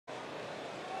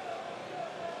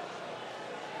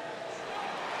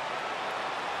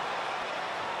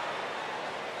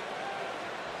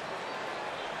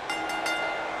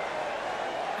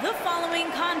The following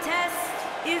contest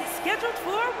is scheduled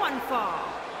for one fall.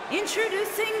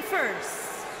 Introducing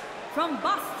first, from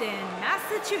Boston,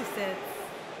 Massachusetts,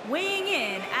 weighing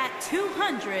in at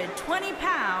 220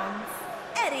 pounds,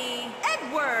 Eddie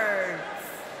Edwards.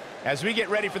 As we get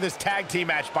ready for this tag team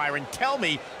match, Byron, tell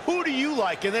me, who do you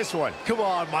like in this one? Come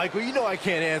on, Michael, you know I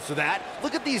can't answer that.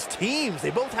 Look at these teams.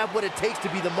 They both have what it takes to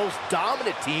be the most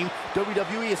dominant team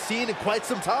WWE has seen in quite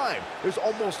some time. There's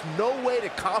almost no way to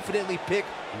confidently pick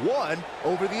one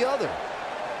over the other.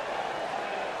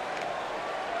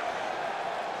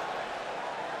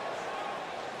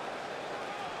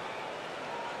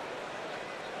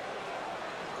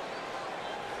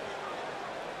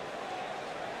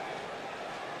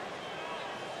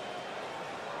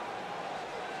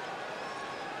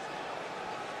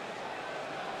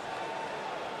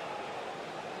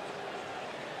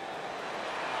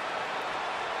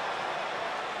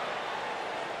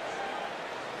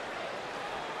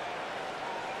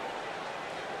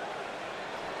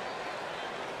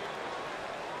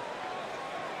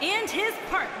 And his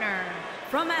partner,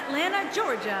 from Atlanta,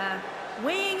 Georgia,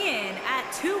 weighing in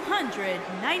at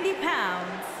 290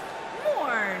 pounds,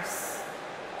 Morse.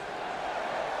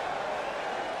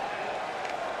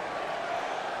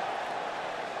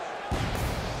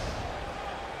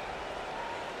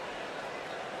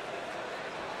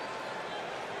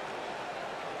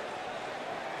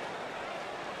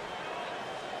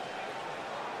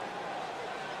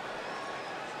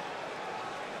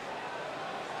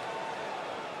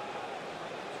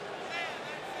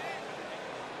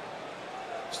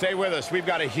 Stay with us. We've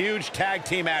got a huge tag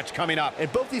team match coming up.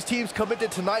 And both these teams come into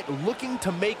tonight looking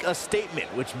to make a statement,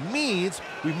 which means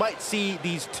we might see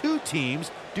these two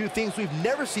teams do things we've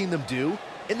never seen them do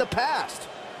in the past.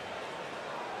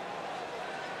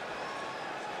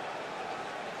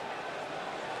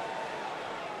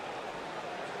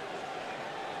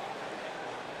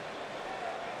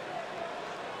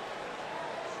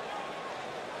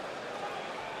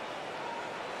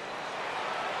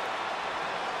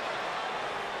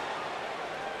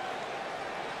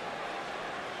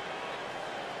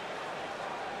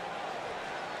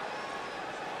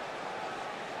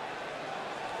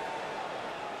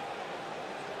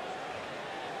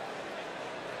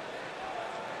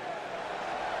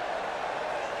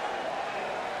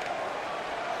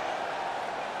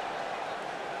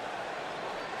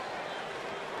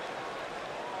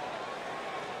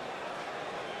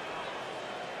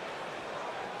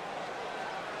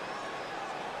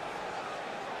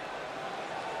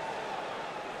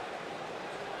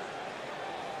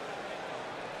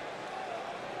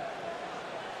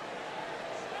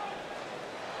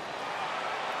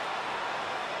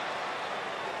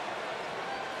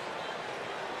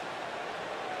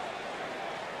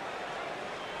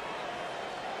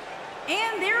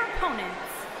 And their opponents,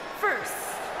 first,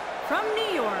 from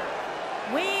New York,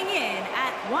 weighing in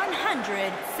at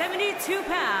 172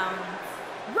 pounds,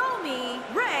 Romy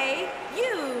Ray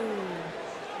Yu.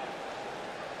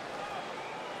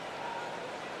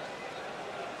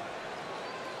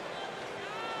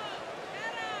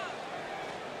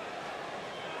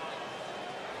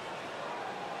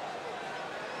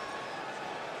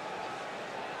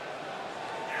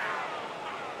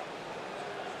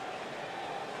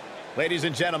 Ladies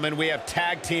and gentlemen, we have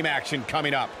tag team action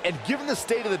coming up. And given the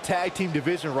state of the tag team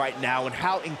division right now and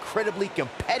how incredibly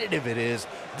competitive it is,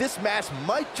 this match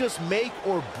might just make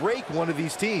or break one of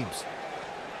these teams.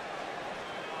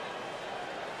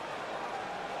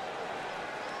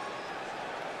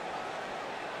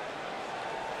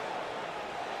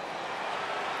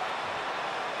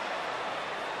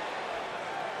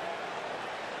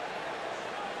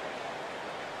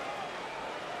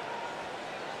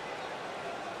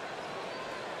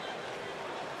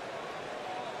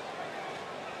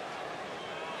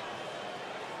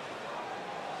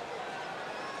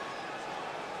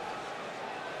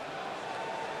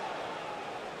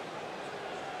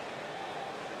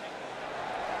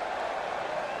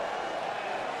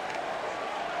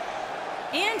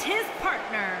 And his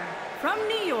partner, from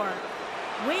New York,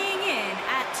 weighing in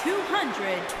at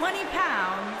 220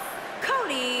 pounds,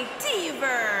 Cody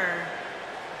Deaver.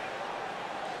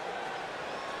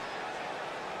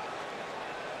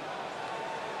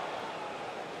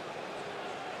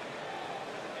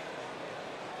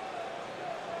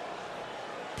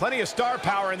 Plenty of star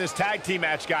power in this tag team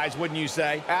match, guys, wouldn't you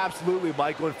say? Absolutely,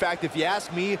 Michael. In fact, if you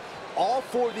ask me, all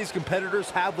four of these competitors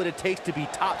have what it takes to be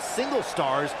top single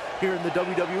stars here in the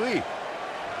WWE.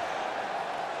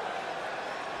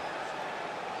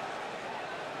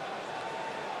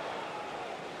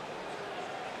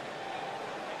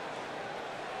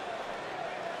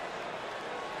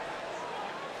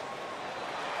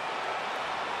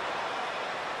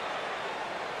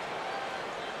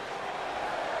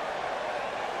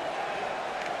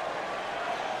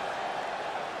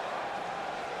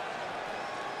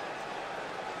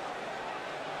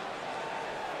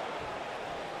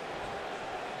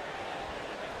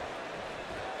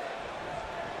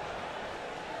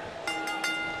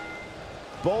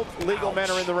 Both legal men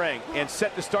are in the ring and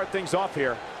set to start things off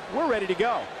here. We're ready to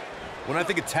go. When I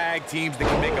think of tag teams that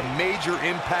can make a major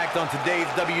impact on today's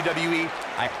WWE,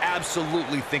 I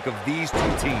absolutely think of these two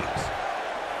teams.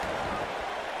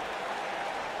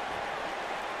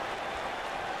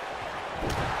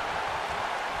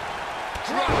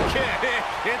 Drop kick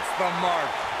hits the mark.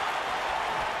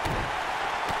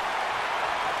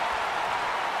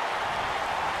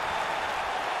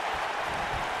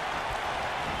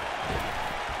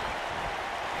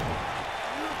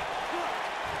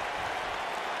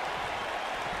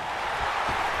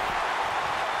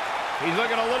 He's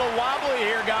looking a little wobbly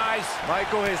here, guys.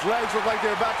 Michael, his legs look like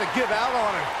they're about to give out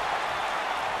on him.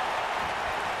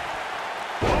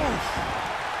 Oof.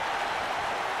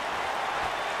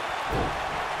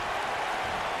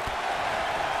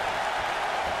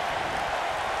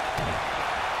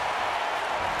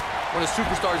 When a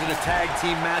superstar is in a tag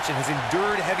team match and has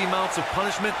endured heavy amounts of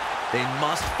punishment, they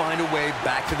must find a way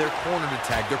back to their corner to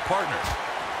tag their partners.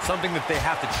 Something that they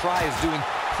have to try is doing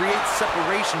create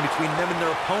separation between them and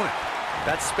their opponent.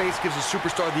 That space gives a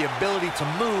superstar the ability to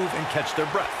move and catch their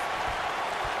breath.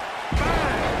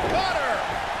 Bang! Cutter!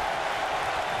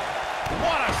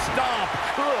 What a stomp!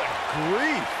 Good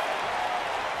grief.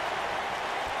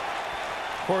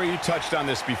 Corey, you touched on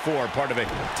this before. Part of a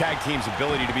tag team's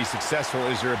ability to be successful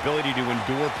is their ability to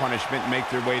endure punishment and make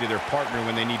their way to their partner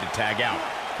when they need to tag out.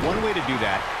 One way to do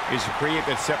that is to create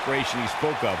that separation you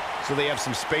spoke of so they have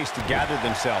some space to gather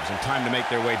themselves and time to make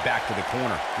their way back to the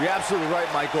corner. You're absolutely right,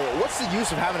 Michael. What's the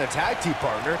use of having a tag team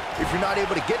partner if you're not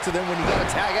able to get to them when you got to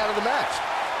tag out of the match?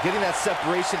 Getting that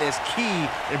separation is key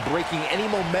in breaking any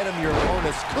momentum your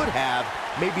opponents could have,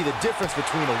 may be the difference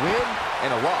between a win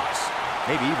and a loss.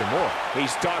 Maybe even more. He's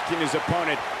stalking his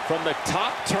opponent from the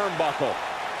top turnbuckle.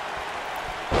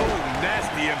 Oh,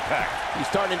 nasty impact. He's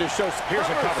starting to show. Here's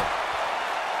a cover.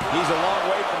 He's a long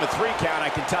way from a 3 count, I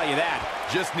can tell you that.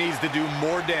 Just needs to do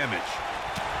more damage.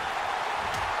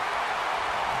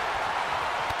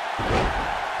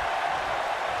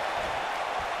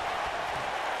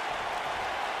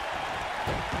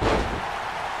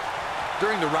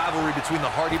 During the rivalry between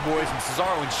the Hardy Boys and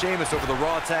Cesaro and Sheamus over the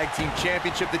Raw Tag Team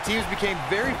Championship, the teams became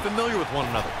very familiar with one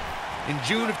another. In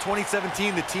June of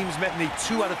 2017, the teams met in a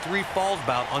 2 out of 3 falls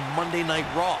bout on Monday Night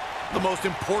Raw. The most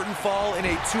important fall in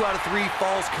a 2 out of 3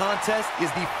 falls contest is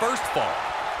the first fall.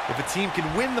 If a team can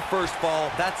win the first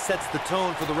fall, that sets the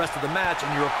tone for the rest of the match,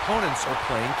 and your opponents are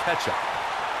playing catch-up.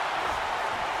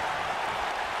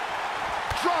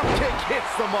 Drop kick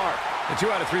hits the mark. The 2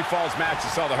 out of 3 falls match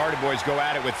that saw the Hardy Boys go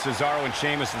at it with Cesaro and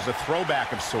Sheamus was a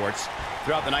throwback of sorts.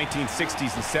 Throughout the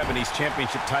 1960s and 70s,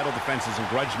 championship title defenses and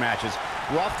grudge matches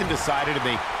were often decided in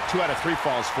the 2 out of 3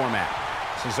 falls format.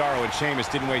 Cesaro and Sheamus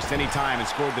didn't waste any time and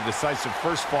scored the decisive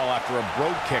first fall after a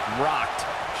brogue kick rocked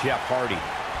Jeff Hardy.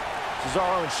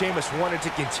 Cesaro and Sheamus wanted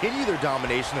to continue their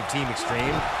domination of Team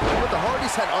Extreme, but the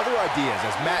Hardys had other ideas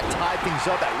as Matt tied things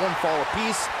up at 1 fall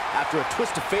apiece after a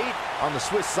twist of fate on the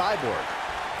Swiss Cyborg.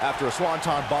 After a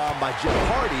swanton bomb by Jeff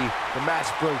Hardy, the match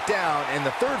broke down and the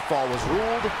 3rd fall was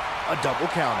ruled a double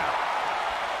countout.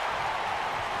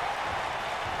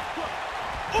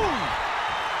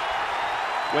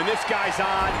 When this guy's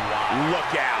on,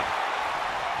 look out.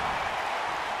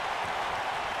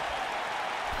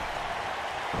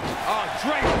 Oh,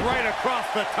 draped right across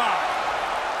the top.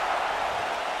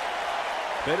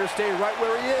 Better stay right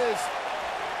where he is.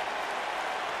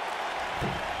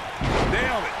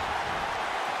 Nailed it.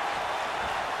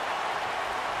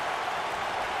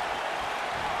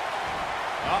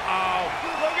 Uh-oh.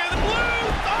 Look at the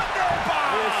blue thunder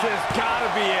bomb. This has got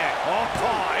to be it. Oh,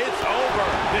 it's over.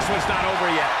 This one's not over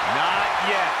yet. Not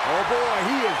yet. Oh, boy,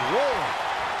 he is rolling.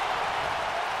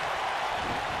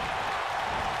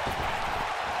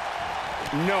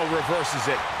 No, reverses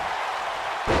it.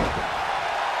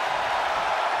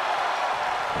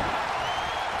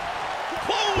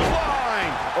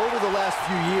 Clothesline! Over the last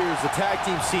few years, the tag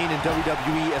team scene in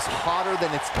WWE is hotter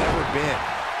than it's ever been.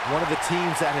 One of the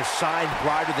teams that has shined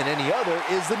brighter than any other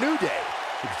is the New Day.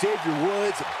 Xavier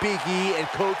Woods, Big E, and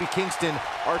Kofi Kingston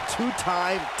are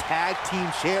 2-time tag team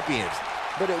champions.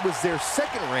 But it was their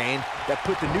second reign that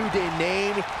put the New Day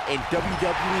name in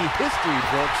WWE history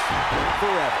books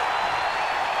forever.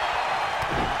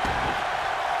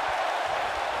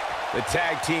 The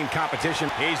tag team competition.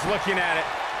 He's looking at it.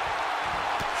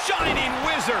 Shining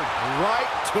Wizard. Right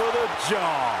to the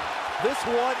jaw. This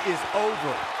one is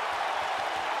over.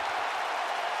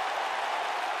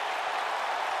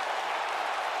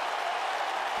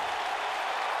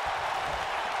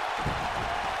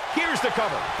 Here's the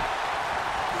cover.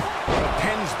 The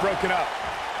pin's broken up.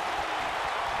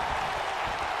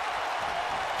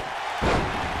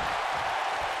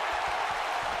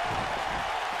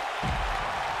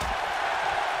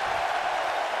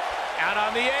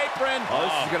 friend. Oh,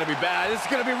 this is going to be bad. This is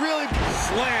going to be really...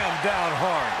 Slammed down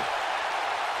hard.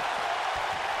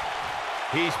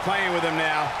 He's playing with him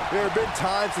now. There have been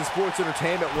times in sports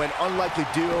entertainment when unlikely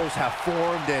duos have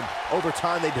formed, and over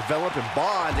time they develop and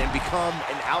bond and become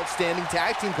an outstanding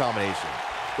tag team combination.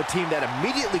 The team that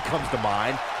immediately comes to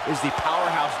mind is the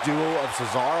powerhouse duo of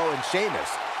Cesaro and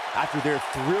Sheamus. After their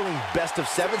thrilling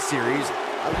best-of-7 series,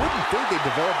 I wouldn't think they'd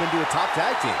develop into a top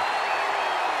tag team.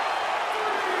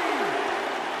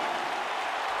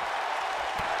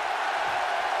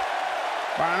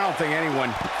 I don't think anyone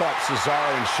thought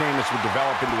Cesaro and Sheamus would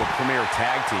develop into a premier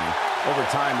tag team. Over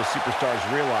time, the superstars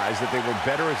realized that they were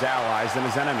better as allies than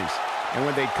as enemies. And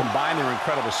when they'd combine their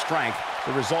incredible strength,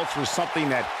 the results were something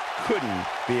that couldn't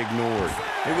be ignored.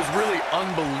 It was really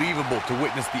unbelievable to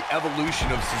witness the evolution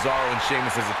of Cesaro and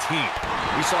Sheamus as a team.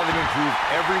 We saw them improve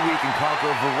every week and conquer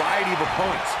a variety of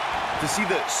opponents. To see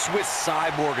the Swiss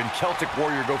Cyborg and Celtic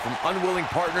Warrior go from unwilling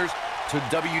partners to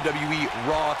WWE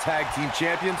Raw Tag Team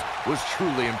Champions was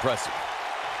truly impressive.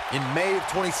 In May of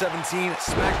 2017,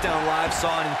 SmackDown Live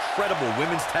saw an incredible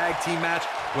women's tag team match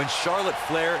when Charlotte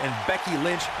Flair and Becky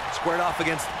Lynch squared off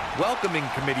against welcoming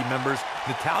committee members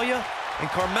Natalya and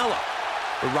Carmella.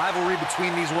 The rivalry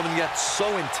between these women got so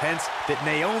intense that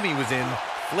Naomi was in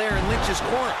Flair and Lynch's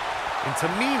corner, and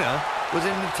Tamina was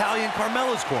in Natalya and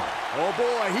Carmella's corner. Oh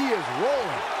boy, he is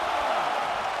rolling.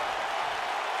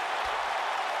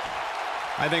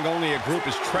 I think only a group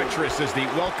as treacherous as the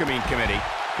welcoming committee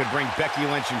could bring Becky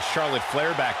Lynch and Charlotte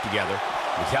Flair back together.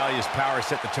 Natalya's power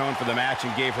set the tone for the match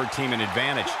and gave her team an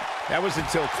advantage. That was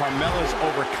until Carmella's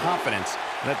overconfidence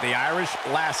let the Irish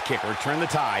last kicker turn the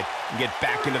tide and get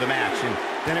back into the match. And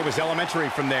then it was elementary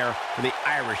from there for the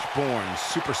Irish-born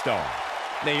superstar.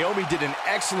 Naomi did an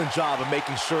excellent job of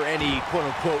making sure any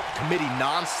quote-unquote committee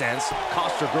nonsense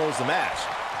cost her girls the match.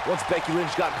 Once Becky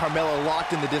Lynch got Carmella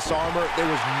locked in the disarmor, there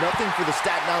was nothing for the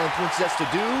Staten Island Princess to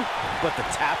do but to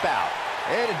tap out.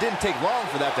 And it didn't take long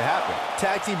for that to happen.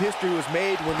 Tag team history was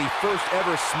made when the first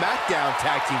ever SmackDown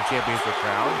Tag Team Champions were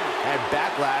crowned at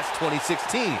Backlash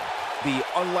 2016. The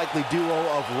unlikely duo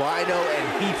of Rhino and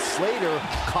Heath Slater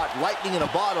caught lightning in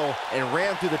a bottle and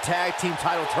ran through the tag team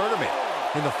title tournament.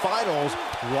 In the finals,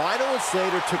 Rhino and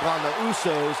Slater took on the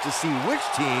Usos to see which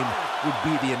team would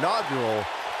be the inaugural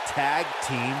Tag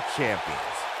Team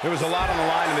Champions. There was a lot on the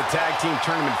line in the Tag Team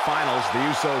Tournament Finals. The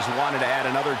Usos wanted to add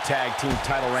another Tag Team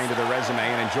title reign to their resume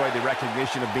and enjoyed the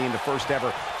recognition of being the first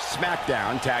ever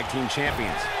SmackDown Tag Team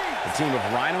Champions. The team of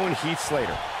Rhino and Heath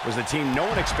Slater was the team no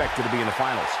one expected to be in the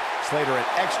finals. Slater had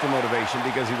extra motivation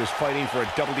because he was fighting for a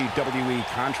WWE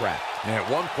contract. And at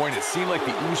one point, it seemed like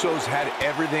the Usos had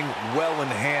everything well in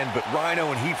hand, but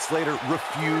Rhino and Heath Slater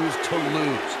refused to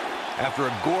lose. After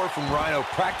a gore from Rhino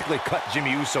practically cut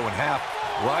Jimmy Uso in half,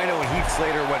 Rhino and Heath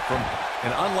Slater went from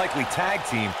an unlikely tag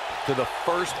team to the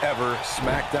first ever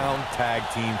SmackDown Tag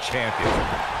Team Champions.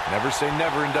 Never say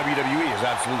never in WWE is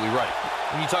absolutely right.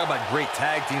 When you talk about great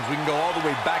tag teams, we can go all the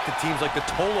way back to teams like the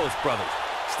Tolos brothers,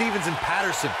 Stevens and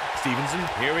Patterson.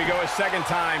 Here we go a second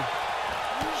time.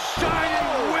 Shining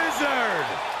Wizard!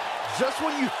 Just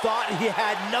when you thought he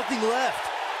had nothing left.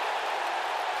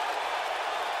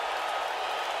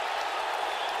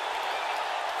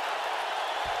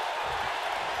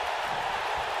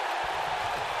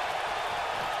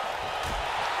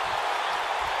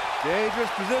 Dangerous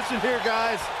position here,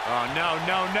 guys. Oh, no.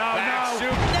 Back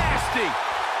soup. Nasty!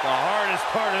 The hardest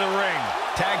part of the ring.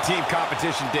 Tag team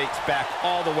competition dates back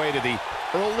all the way to the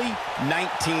early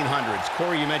 1900s.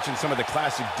 Corey, you mentioned some of the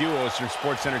classic duos from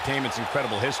sports entertainment's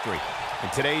incredible history. In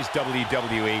today's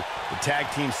WWE, the tag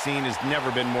team scene has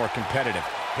never been more competitive.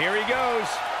 Here he goes.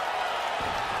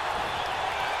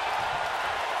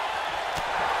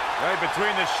 Right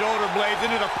between the shoulder blades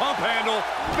into the pump handle.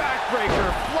 Backbreaker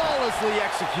flawlessly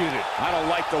executed. I don't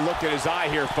like the look in his eye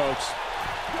here, folks.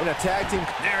 In a tag team.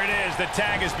 There it is. The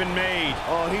tag has been made.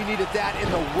 Oh, he needed that in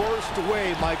the worst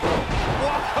way, Michael.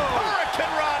 Whoa! Hurricane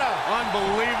Rana!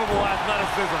 Unbelievable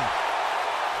athleticism.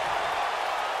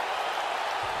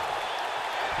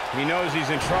 He knows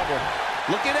he's in trouble.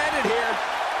 Looking at it here.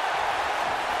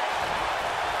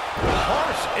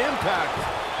 Harsh impact.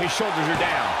 His shoulders are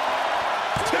down.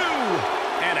 2,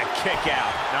 and a kick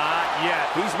out. Not yet.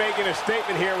 He's making a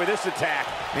statement here with this attack.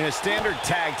 In a standard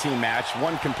tag team match,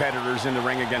 one competitor is in the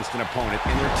ring against an opponent,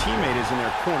 and their teammate is in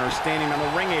their corner standing on the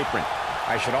ring apron.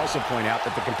 I should also point out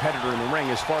that the competitor in the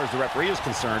ring, as far as the referee is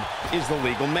concerned, is the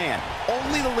legal man.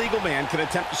 Only the legal man can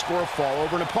attempt to score a fall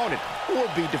over an opponent or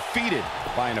be defeated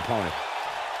by an opponent.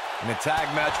 In a tag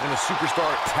match, when a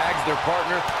superstar tags their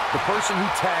partner, the person who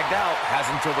tagged out has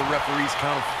until the referee's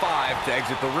count of 5 to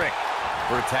exit the ring.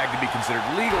 For a tag to be considered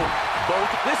legal,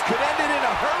 both... This could end it in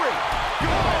a hurry.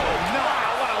 Oh, no.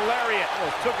 Wow, what a lariat.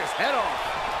 Almost took his head off.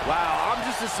 Wow, I'm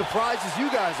just as surprised as you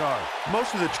guys are.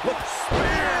 Most of the... Spear!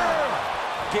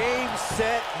 Game,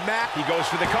 set, match. He goes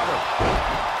for the cover.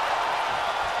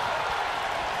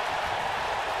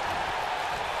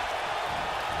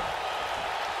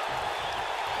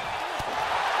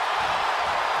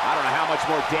 I don't know how much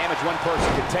more damage one person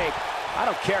can take. I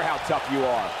don't care how tough you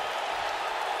are.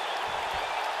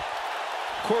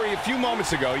 Corey, a few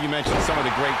moments ago, you mentioned some of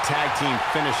the great tag team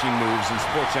finishing moves in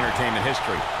sports entertainment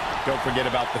history. Don't forget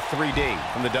about the 3D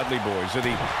from the Dudley Boys, or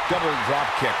the double drop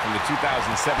kick from the 2017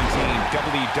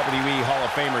 WWE Hall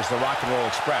of Famers, the Rock and Roll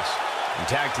Express. In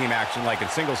tag team action, like in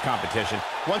singles competition,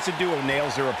 once a duo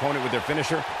nails their opponent with their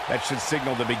finisher, that should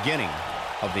signal the beginning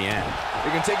of the end.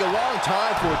 It can take a long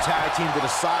time for a tag team to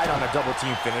decide on a double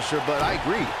team finisher, but I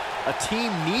agree. A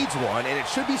team needs one, and it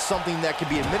should be something that can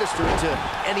be administered to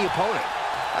any opponent.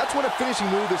 That's when a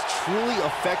finishing move is truly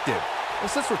effective.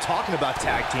 And since we're talking about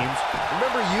tag teams,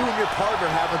 remember you and your partner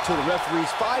have until the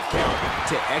referee's 5 count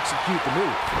to execute the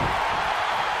move.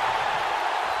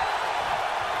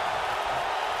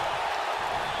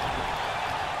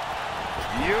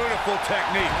 Beautiful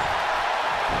technique.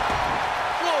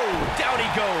 Whoa, down he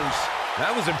goes.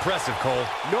 That was impressive, Cole.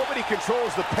 Nobody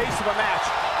controls the pace of a match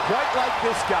quite like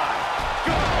this guy.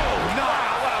 Go! No!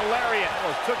 Wow, what a lariat.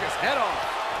 Almost took his head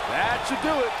off. That should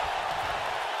do it.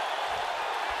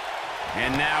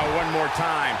 And now one more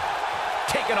time.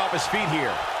 Taken off his feet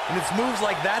here. And it's moves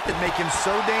like that that make him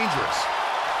so dangerous.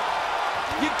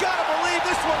 You gotta believe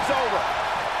this one's over.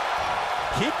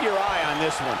 Keep your eye on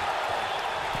this one.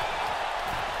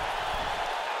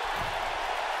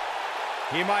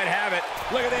 He might have it.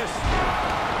 Look at this.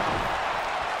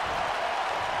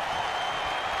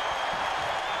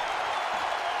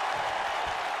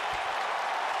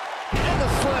 And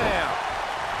the slam.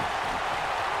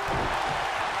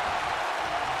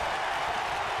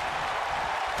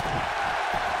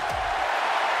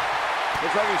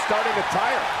 Looks like he's starting to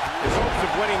tire. His hopes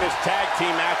of winning this tag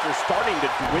team match are starting to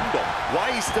dwindle.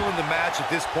 Why he's still in the match at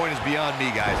this point is beyond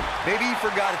me, guys. Maybe he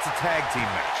forgot it's a tag team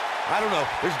match. I don't know.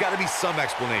 There's got to be some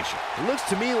explanation. It looks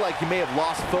to me like he may have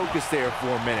lost focus there for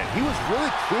a minute. He was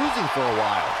really cruising for a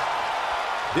while.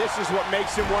 This is what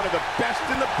makes him one of the best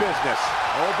in the business.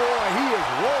 Oh boy, he is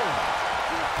rolling.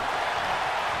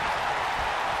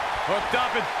 Hooked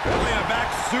up and belly and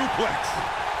back suplex.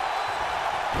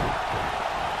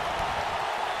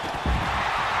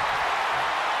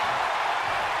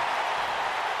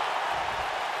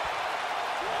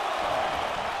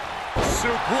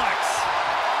 Suplex.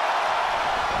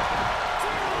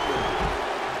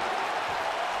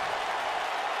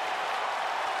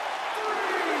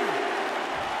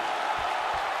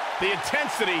 The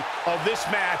intensity of this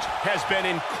match has been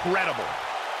incredible.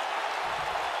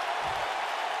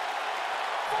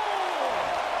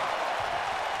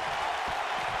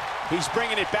 He's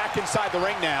bringing it back inside the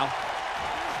ring now.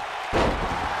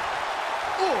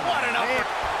 Ooh, what an upper.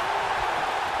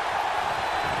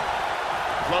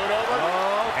 Float over.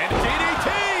 Oh, and DDT.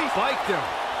 Spiked him.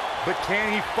 But can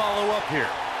he follow up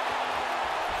here?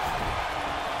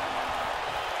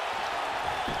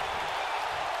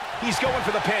 He's going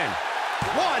for the pin.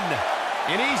 One.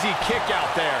 An easy kick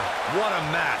out there. What a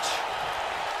match.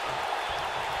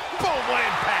 Boom, what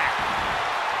impact.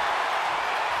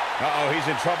 Uh-oh, he's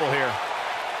in trouble here.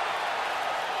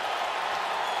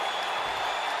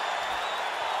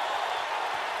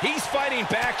 He's fighting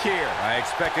back here. I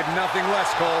expected nothing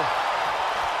less, Cole.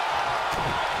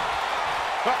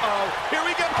 Uh-oh, here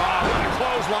we go. Oh, what a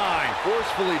clothesline.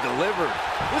 Forcefully delivered.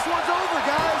 This one's over,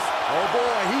 guys. Oh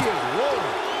boy, he is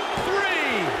rolling. 3.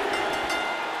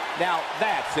 Now,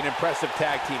 that's an impressive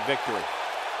tag team victory.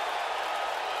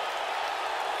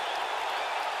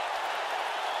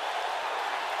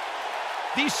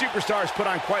 These superstars put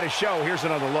on quite a show. Here's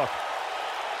another look.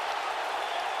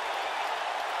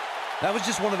 That was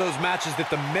just one of those matches that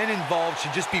the men involved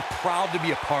should just be proud to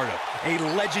be a part of. A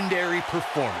legendary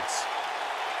performance.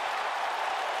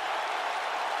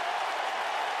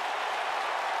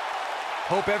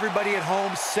 Hope everybody at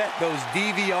home set those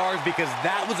DVRs, because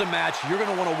that was a match you're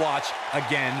going to want to watch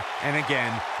again and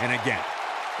again and again.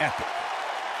 Epic.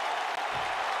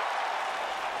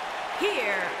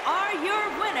 Here are your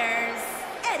winners,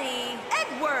 Eddie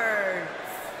Edwards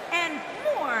and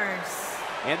Morse.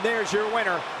 And there's your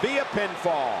winner via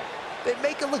pinfall. They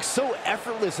make it look so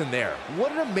effortless in there.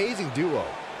 What an amazing duo.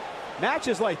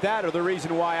 Matches like that are the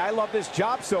reason why I love this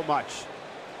job so much.